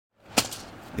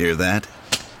Hear that?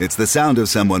 It's the sound of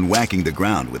someone whacking the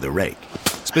ground with a rake.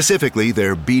 Specifically,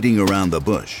 they're beating around the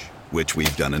bush, which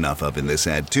we've done enough of in this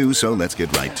ad too, so let's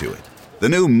get right to it. The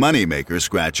new Moneymaker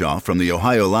scratch-off from the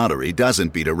Ohio Lottery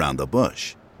doesn't beat around the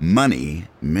bush. Money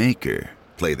Maker.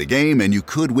 Play the game and you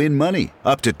could win money,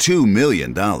 up to $2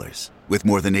 million. With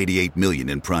more than $88 million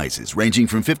in prizes, ranging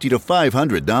from $50 to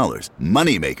 $500,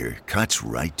 Moneymaker cuts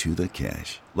right to the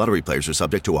cash. Lottery players are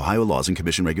subject to Ohio laws and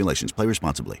commission regulations. Play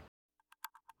responsibly.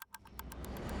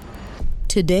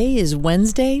 Today is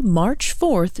Wednesday, March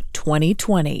 4th,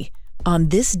 2020. On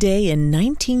this day in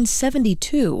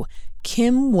 1972,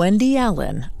 Wendy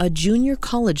Allen, a junior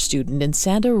college student in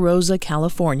Santa Rosa,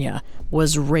 California,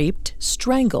 was raped,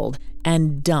 strangled,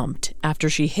 and dumped after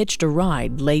she hitched a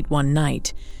ride late one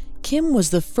night. Kim was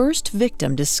the first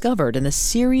victim discovered in a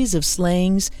series of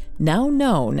slayings now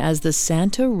known as the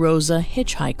Santa Rosa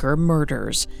Hitchhiker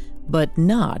Murders, but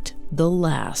not the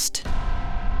last.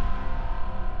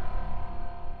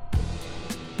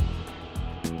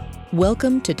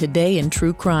 Welcome to Today in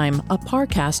True Crime, a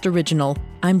Parcast original.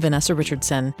 I'm Vanessa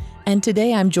Richardson, and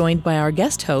today I'm joined by our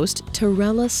guest host,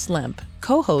 Torella Slemp,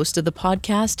 co-host of the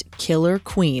podcast Killer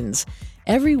Queens.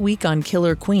 Every week on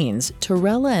Killer Queens,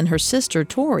 Torella and her sister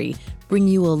Tori bring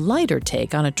you a lighter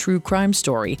take on a true crime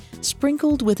story,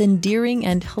 sprinkled with endearing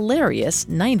and hilarious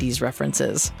 90s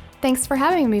references. Thanks for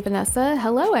having me, Vanessa.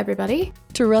 Hello, everybody.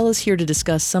 Torella's here to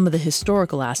discuss some of the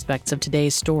historical aspects of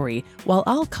today's story, while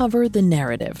I'll cover the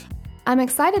narrative. I'm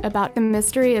excited about the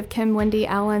mystery of Wendy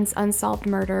Allen's unsolved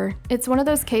murder. It's one of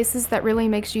those cases that really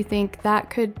makes you think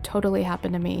that could totally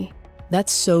happen to me.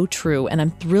 That's so true, and I'm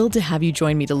thrilled to have you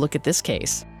join me to look at this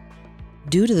case.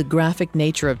 Due to the graphic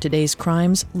nature of today's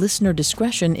crimes, listener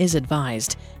discretion is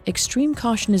advised. Extreme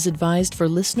caution is advised for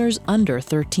listeners under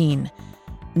 13.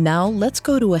 Now, let's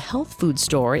go to a health food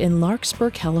store in Larkspur,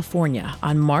 California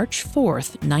on March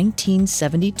 4th,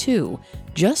 1972,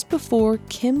 just before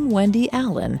Wendy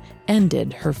Allen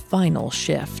ended her final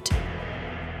shift.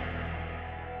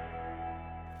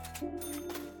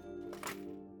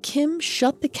 Kim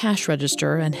shut the cash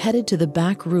register and headed to the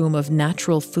back room of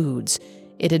Natural Foods.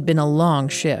 It had been a long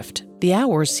shift. The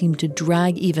hours seemed to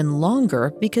drag even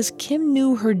longer because Kim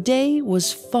knew her day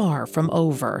was far from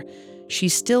over. She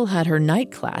still had her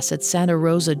night class at Santa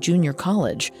Rosa Junior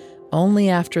College. Only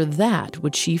after that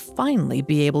would she finally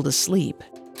be able to sleep.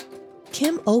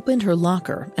 Kim opened her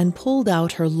locker and pulled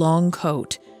out her long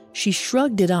coat. She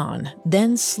shrugged it on,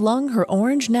 then slung her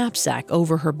orange knapsack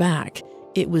over her back.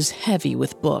 It was heavy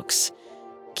with books.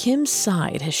 Kim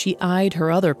sighed as she eyed her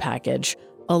other package,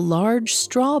 a large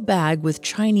straw bag with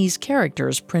Chinese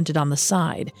characters printed on the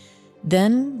side.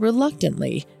 Then,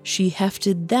 reluctantly, she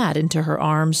hefted that into her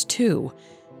arms too.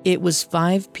 It was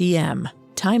 5 p.m.,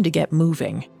 time to get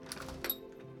moving.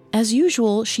 As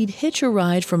usual, she'd hitch a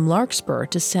ride from Larkspur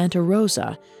to Santa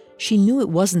Rosa. She knew it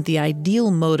wasn't the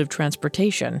ideal mode of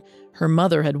transportation. Her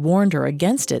mother had warned her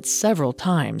against it several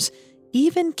times.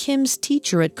 Even Kim's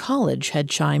teacher at college had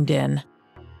chimed in.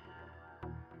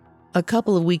 A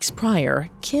couple of weeks prior,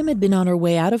 Kim had been on her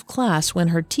way out of class when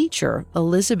her teacher,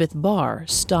 Elizabeth Barr,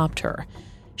 stopped her.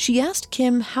 She asked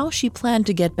Kim how she planned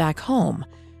to get back home.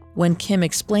 When Kim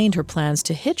explained her plans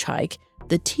to hitchhike,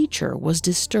 the teacher was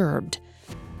disturbed.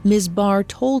 Ms. Barr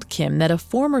told Kim that a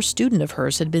former student of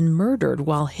hers had been murdered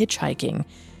while hitchhiking,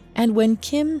 and when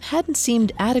Kim hadn't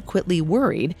seemed adequately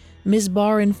worried, Ms.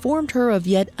 Barr informed her of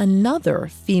yet another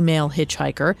female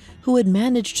hitchhiker who had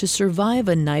managed to survive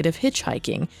a night of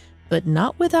hitchhiking, but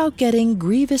not without getting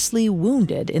grievously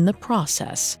wounded in the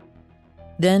process.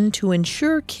 Then, to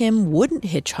ensure Kim wouldn't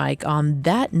hitchhike on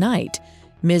that night,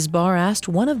 Ms. Barr asked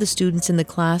one of the students in the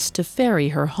class to ferry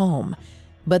her home.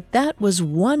 But that was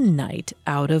one night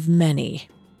out of many.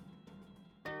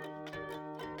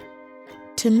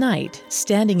 Tonight,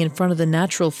 standing in front of the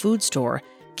Natural Food store,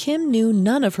 Kim knew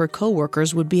none of her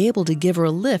coworkers would be able to give her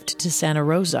a lift to Santa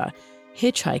Rosa.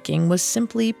 Hitchhiking was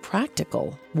simply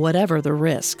practical, whatever the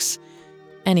risks.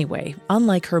 Anyway,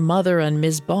 unlike her mother and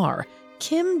Ms. Barr,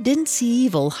 Kim didn't see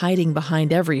evil hiding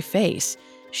behind every face.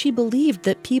 She believed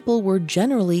that people were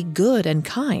generally good and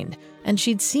kind, and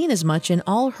she'd seen as much in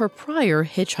all her prior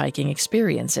hitchhiking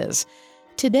experiences.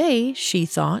 Today, she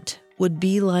thought, would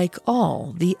be like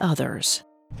all the others.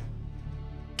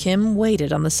 Kim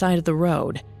waited on the side of the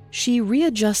road. She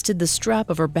readjusted the strap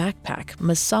of her backpack,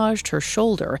 massaged her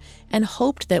shoulder, and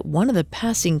hoped that one of the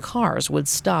passing cars would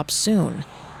stop soon.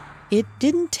 It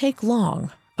didn't take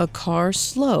long. A car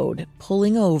slowed,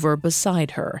 pulling over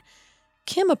beside her.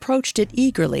 Kim approached it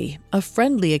eagerly, a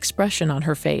friendly expression on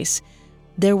her face.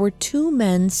 There were two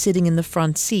men sitting in the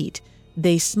front seat.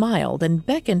 They smiled and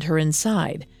beckoned her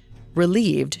inside.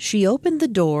 Relieved, she opened the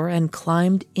door and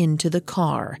climbed into the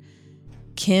car.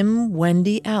 Kim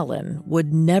Wendy Allen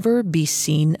would never be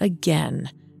seen again.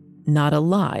 Not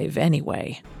alive,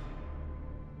 anyway.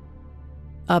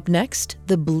 Up next,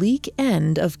 the bleak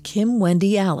end of Kim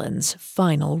Wendy Allen's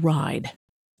final ride.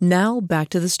 Now back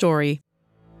to the story.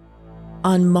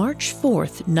 On March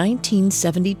 4th,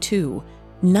 1972,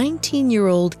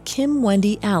 19-year-old Kim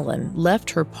Wendy Allen left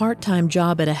her part-time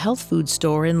job at a health food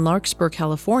store in Larkspur,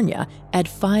 California at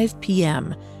 5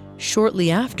 p.m. Shortly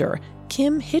after,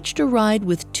 Kim hitched a ride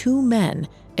with two men,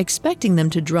 expecting them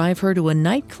to drive her to a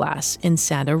night class in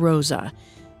Santa Rosa.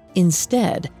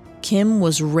 Instead, Kim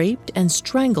was raped and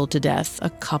strangled to death a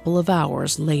couple of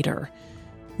hours later.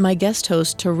 My guest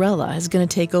host, Torella, is going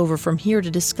to take over from here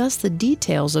to discuss the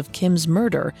details of Kim's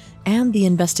murder and the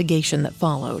investigation that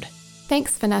followed.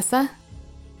 Thanks, Vanessa.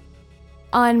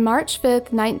 On March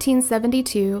 5th,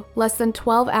 1972, less than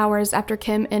 12 hours after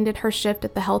Kim ended her shift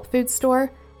at the health food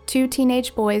store, two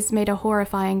teenage boys made a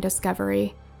horrifying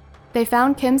discovery. They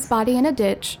found Kim's body in a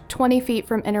ditch 20 feet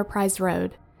from Enterprise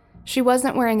Road. She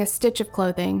wasn't wearing a stitch of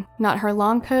clothing, not her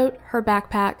long coat, her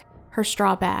backpack, her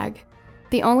straw bag.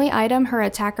 The only item her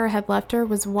attacker had left her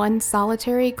was one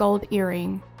solitary gold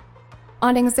earring.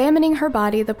 On examining her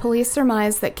body, the police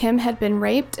surmised that Kim had been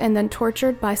raped and then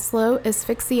tortured by slow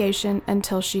asphyxiation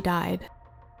until she died.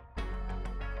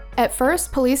 At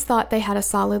first, police thought they had a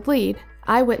solid lead.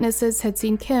 Eyewitnesses had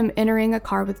seen Kim entering a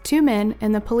car with two men,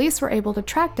 and the police were able to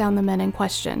track down the men in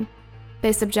question.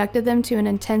 They subjected them to an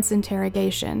intense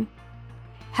interrogation.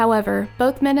 However,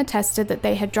 both men attested that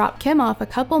they had dropped Kim off a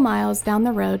couple miles down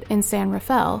the road in San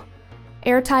Rafael.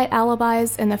 Airtight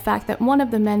alibis and the fact that one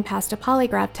of the men passed a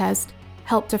polygraph test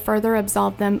helped to further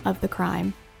absolve them of the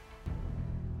crime.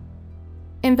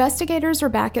 Investigators were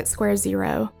back at square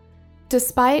zero.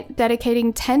 Despite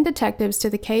dedicating 10 detectives to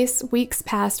the case, weeks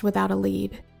passed without a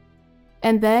lead.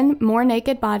 And then, more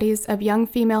naked bodies of young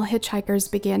female hitchhikers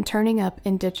began turning up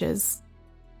in ditches.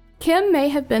 Kim may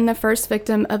have been the first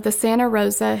victim of the Santa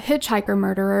Rosa Hitchhiker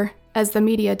Murderer, as the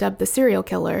media dubbed the serial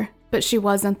killer, but she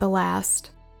wasn't the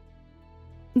last.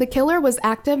 The killer was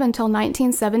active until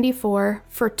 1974,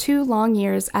 for 2 long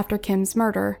years after Kim's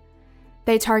murder.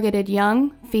 They targeted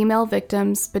young, female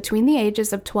victims between the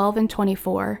ages of 12 and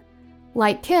 24.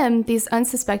 Like Kim, these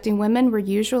unsuspecting women were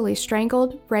usually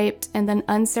strangled, raped, and then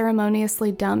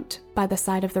unceremoniously dumped by the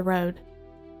side of the road.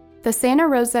 The Santa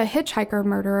Rosa Hitchhiker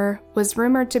Murderer was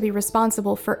rumored to be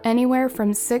responsible for anywhere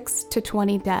from 6 to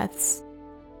 20 deaths.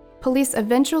 Police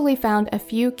eventually found a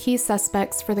few key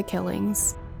suspects for the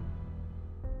killings.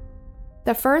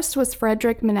 The first was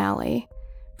Frederick Manali.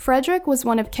 Frederick was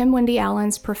one of Kim Wendy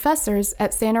Allen's professors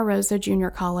at Santa Rosa Junior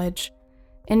College.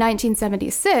 In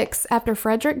 1976, after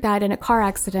Frederick died in a car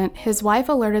accident, his wife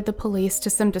alerted the police to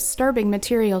some disturbing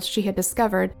materials she had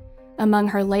discovered among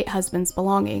her late husband's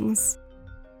belongings.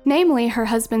 Namely, her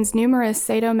husband's numerous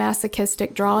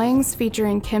sadomasochistic drawings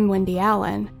featuring Kim Wendy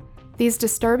Allen. These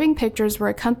disturbing pictures were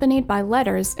accompanied by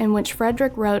letters in which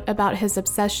Frederick wrote about his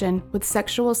obsession with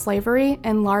sexual slavery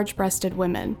and large-breasted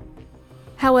women.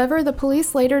 However, the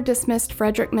police later dismissed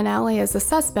Frederick Manali as a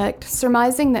suspect,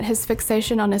 surmising that his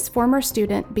fixation on his former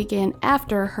student began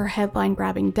after her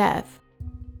headline-grabbing death.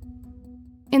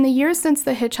 In the years since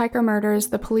the Hitchhiker murders,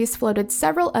 the police floated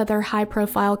several other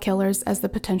high-profile killers as the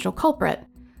potential culprit.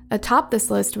 Atop this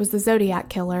list was the Zodiac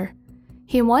Killer.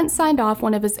 He once signed off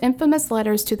one of his infamous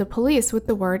letters to the police with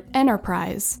the word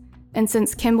Enterprise, and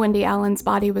since Kim Wendy Allen's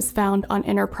body was found on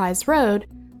Enterprise Road,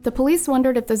 the police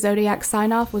wondered if the Zodiac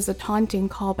sign-off was a taunting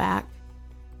callback.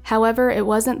 However, it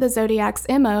wasn't the Zodiac's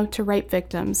MO to rape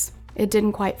victims. It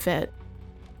didn't quite fit.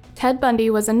 Ted Bundy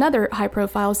was another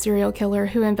high-profile serial killer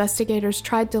who investigators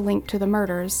tried to link to the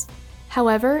murders.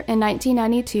 However, in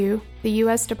 1992, the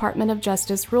U.S. Department of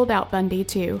Justice ruled out Bundy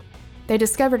too. They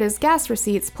discovered his gas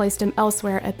receipts placed him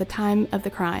elsewhere at the time of the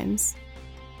crimes.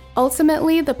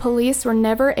 Ultimately, the police were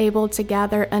never able to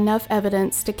gather enough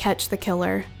evidence to catch the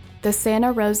killer. The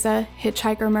Santa Rosa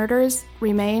Hitchhiker Murders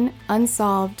remain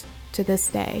unsolved to this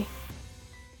day.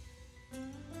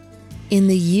 In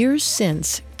the years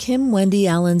since, Kim Wendy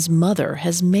Allen's mother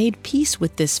has made peace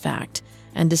with this fact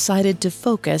and decided to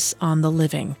focus on the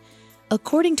living.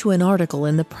 According to an article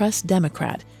in the Press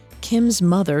Democrat, Kim's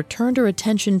mother turned her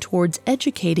attention towards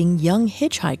educating young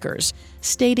hitchhikers,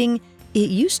 stating,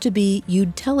 "It used to be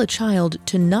you'd tell a child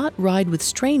to not ride with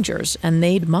strangers and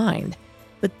they'd mind.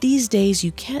 But these days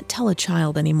you can't tell a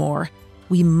child anymore.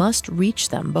 We must reach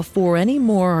them before any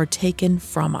more are taken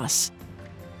from us."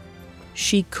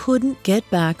 She couldn't get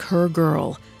back her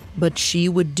girl, but she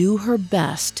would do her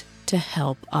best to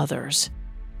help others.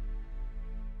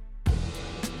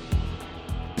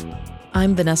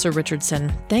 I'm Vanessa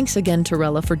Richardson. Thanks again,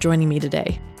 Torella, for joining me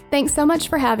today. Thanks so much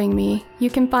for having me. You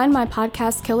can find my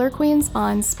podcast Killer Queens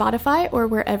on Spotify or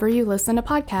wherever you listen to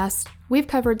podcasts. We've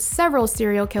covered several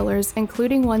serial killers,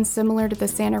 including one similar to the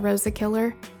Santa Rosa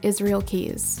killer, Israel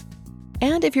Keys.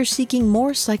 And if you're seeking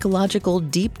more psychological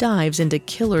deep dives into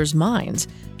killers' minds,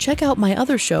 check out my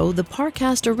other show, the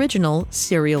Parcast original,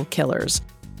 Serial Killers.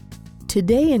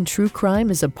 Today in True Crime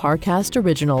is a Parcast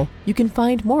original. You can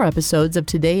find more episodes of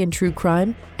Today in True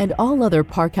Crime and all other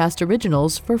Parcast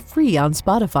originals for free on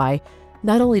Spotify.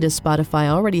 Not only does Spotify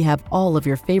already have all of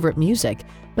your favorite music,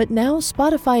 but now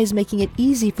Spotify is making it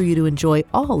easy for you to enjoy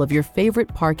all of your favorite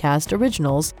Parcast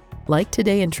originals, like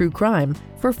Today in True Crime,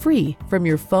 for free from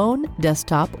your phone,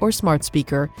 desktop, or smart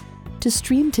speaker. To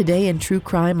stream Today in True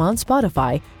Crime on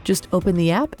Spotify, just open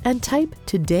the app and type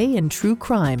Today in True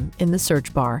Crime in the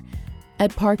search bar. At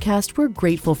Parcast, we're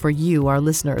grateful for you, our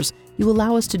listeners. You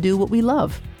allow us to do what we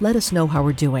love. Let us know how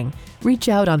we're doing. Reach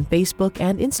out on Facebook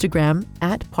and Instagram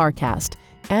at Parcast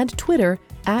and Twitter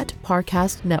at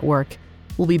Parcast Network.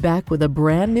 We'll be back with a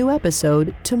brand new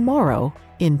episode tomorrow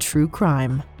in True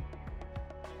Crime.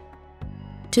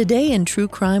 Today in True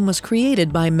Crime was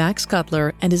created by Max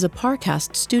Cutler and is a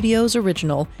Parcast Studios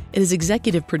original. It is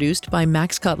executive produced by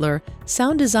Max Cutler,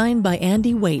 sound designed by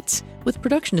Andy Waits, with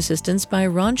production assistance by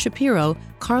Ron Shapiro,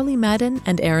 Carly Madden,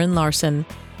 and Aaron Larson.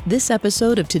 This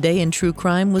episode of Today in True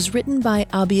Crime was written by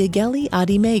Abiageli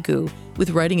Adimegu, with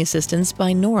writing assistance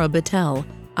by Nora Battelle.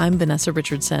 I'm Vanessa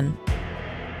Richardson.